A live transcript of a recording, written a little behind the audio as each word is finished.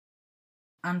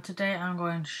and today I'm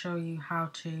going to show you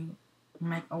how to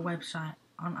make a website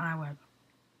on iweb.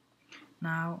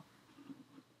 Now,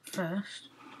 first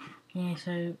you need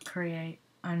to create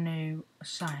a new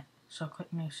site, so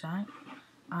click new site,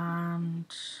 and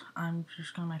I'm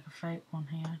just going to make a fake one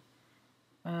here.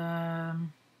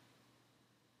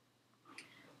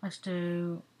 Let's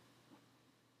do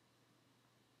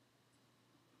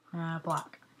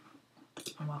black.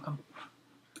 You're welcome.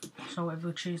 So if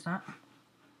we choose that,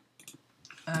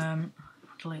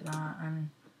 delete that and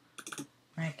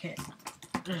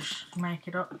just make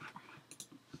it up.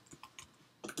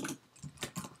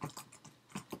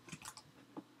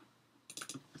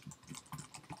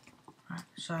 Right,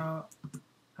 so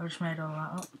I've just made all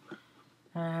that up.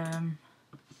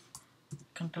 You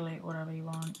can delete whatever you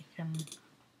want. You can,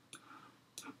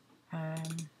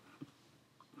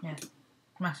 yeah,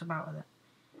 mess about with it.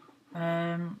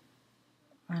 And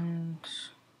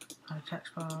add a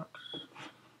text box.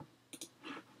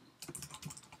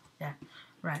 Yeah,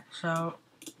 right. So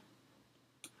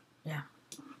yeah,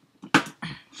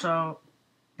 so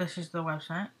this is the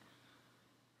website.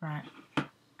 Right.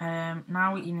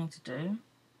 Now what you need to do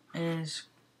is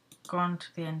go onto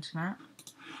the internet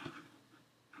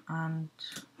and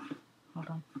hold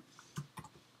on.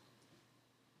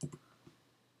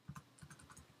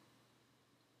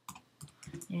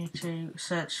 You need to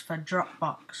search for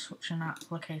Dropbox, which is an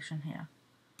application here.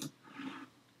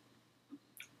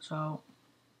 So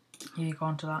you go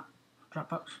onto that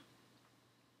Dropbox,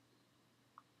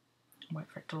 wait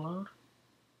for it to load.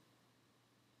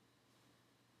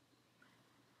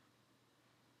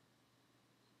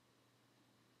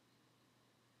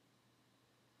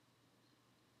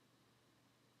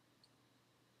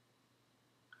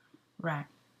 Right.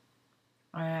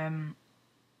 Now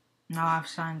I've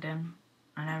signed in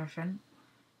and everything,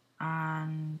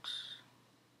 and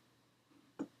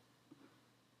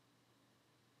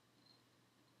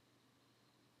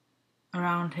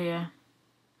around here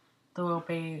there will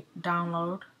be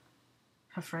download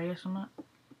for free or something,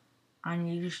 and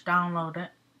you just download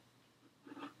it.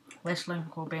 This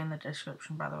link will be in the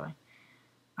description, by the way,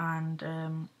 and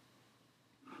I'll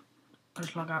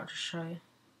just log out to show you.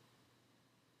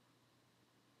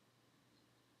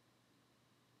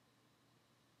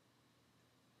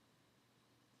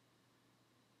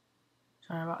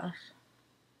 Sorry about this.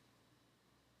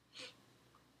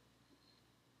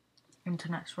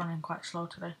 Internet's running quite slow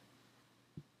today.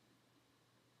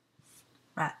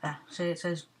 Right there, see it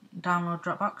says download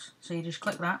Dropbox, so you just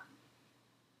click that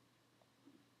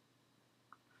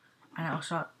and it'll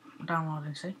start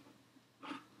downloading, see?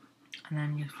 And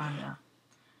then you find it out.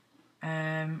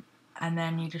 And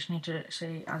then you just need to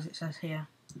see, as it says here,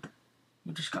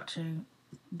 you just got to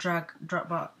drag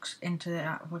Dropbox into the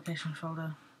application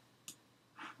folder,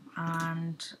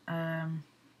 and then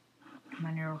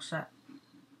you're all set.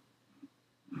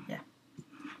 Yeah.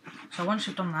 So once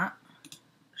you've done that,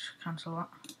 just cancel that.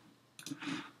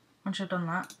 Once you've done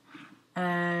that,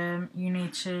 you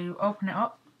need to open it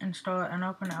up, install it and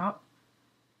open it up.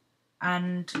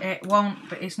 And it won't,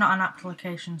 but it's not an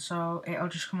application, so it'll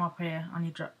just come up here on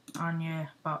your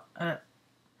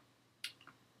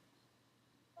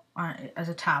as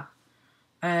a tab,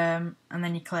 and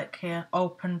then you click here,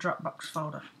 open Dropbox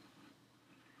folder.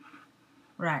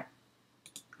 Right,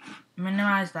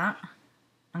 minimize that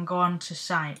and go on to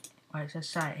site, where it says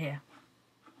site here.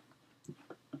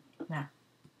 There.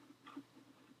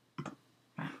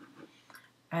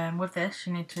 Right. With this,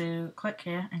 you need to click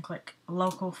here and click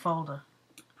local folder.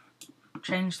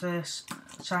 Change this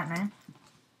site name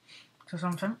to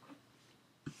something,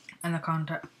 and the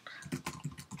contact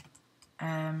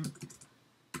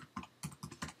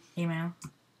email.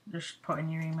 Just put in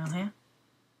your email here.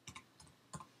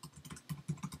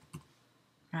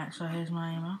 Right, so here's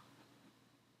my email.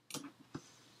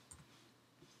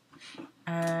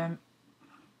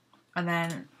 And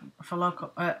then for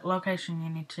location, you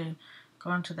need to go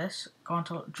onto this, go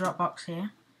onto Dropbox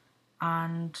here,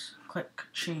 and click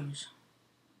choose.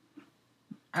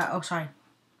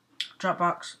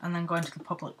 Dropbox, and then go into the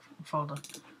public folder.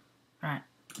 Right,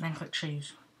 and then click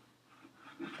choose.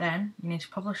 Then you need to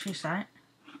publish your site,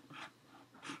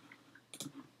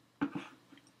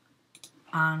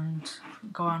 and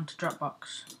go on to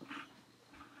Dropbox.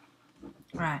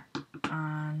 Right,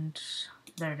 and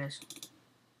there it is.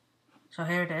 So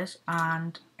here it is,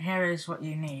 and here is what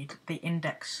you need: the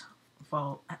index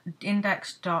file,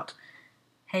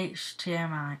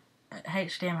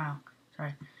 index.html.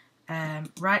 Sorry.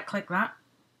 Right click that,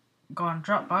 go on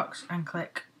Dropbox and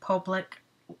click public,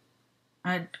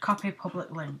 copy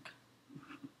public link.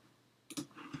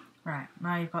 Right,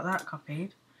 now you've got that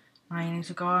copied. Now you need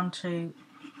to go on to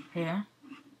here,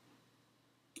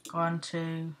 go on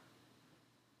to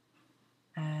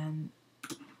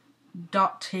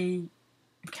 .tk,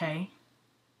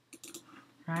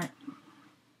 right,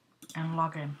 and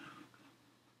log in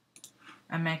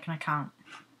and make an account.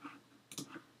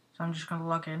 So I'm just going to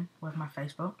log in with my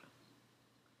Facebook.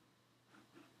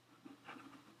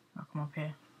 I'll come up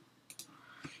here.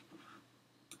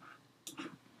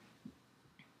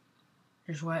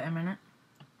 Just wait a minute.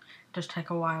 It does take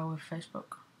a while with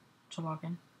Facebook to log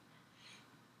in.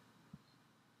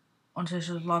 Once this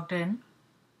is logged in,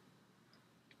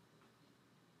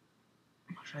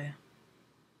 I'll show you.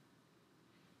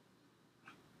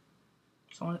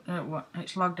 So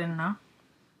it's logged in now.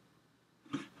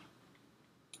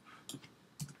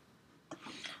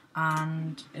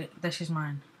 And this is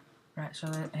mine. Right,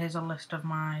 so here's a list of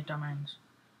my domains.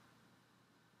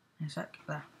 In a sec,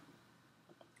 there.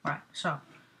 Right, so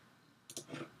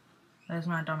there's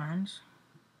my domains.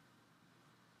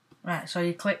 Right, so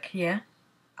you click here,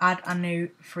 add a new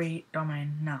free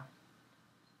domain now.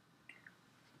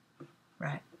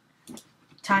 Right,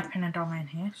 type in a domain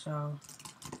here, so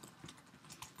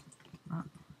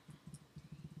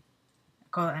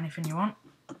call it anything you want.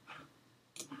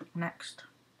 Next.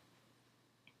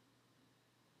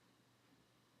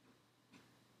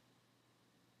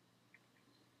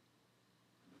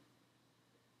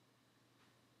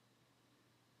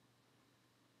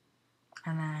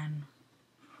 And then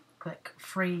click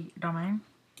free domain,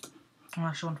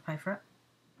 unless you want to pay for it.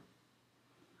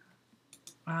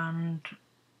 And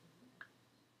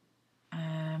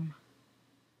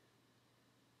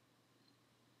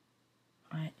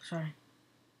wait, sorry.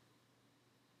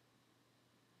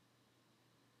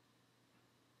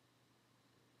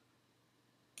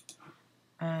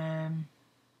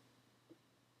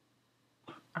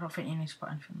 I don't think you need to put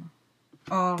anything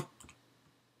there. Or,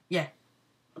 yeah,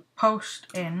 post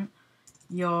in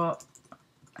your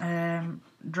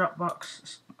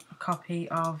Dropbox copy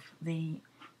of the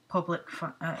public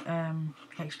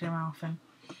HTML thing.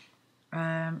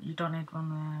 You don't need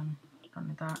one. Don't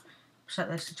need that. Set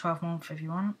this to 12 months if you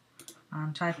want,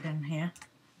 and type in here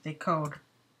the code.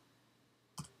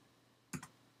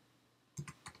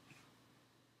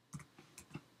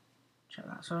 Check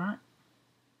that's alright.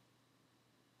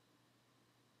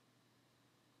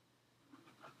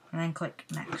 And then click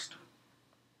next.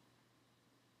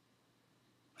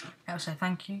 It'll say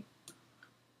thank you.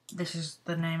 This is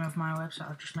the name of my website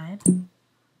I've just made.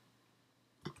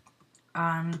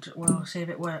 And we'll see if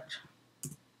it worked.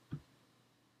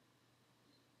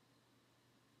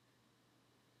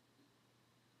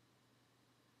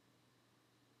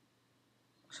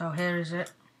 So here is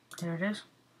it. Here it is.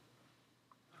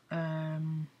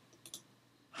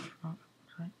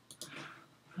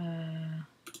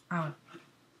 iweb.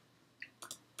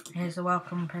 Here's the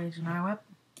welcome page in iweb,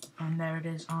 and there it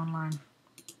is online.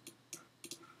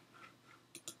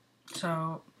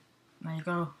 So there you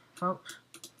go, folks.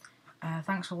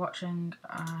 Thanks for watching,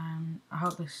 and I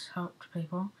hope this helped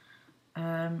people.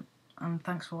 And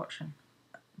thanks for watching.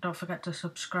 Don't forget to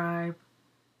subscribe,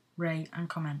 rate and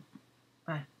comment.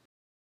 Bye.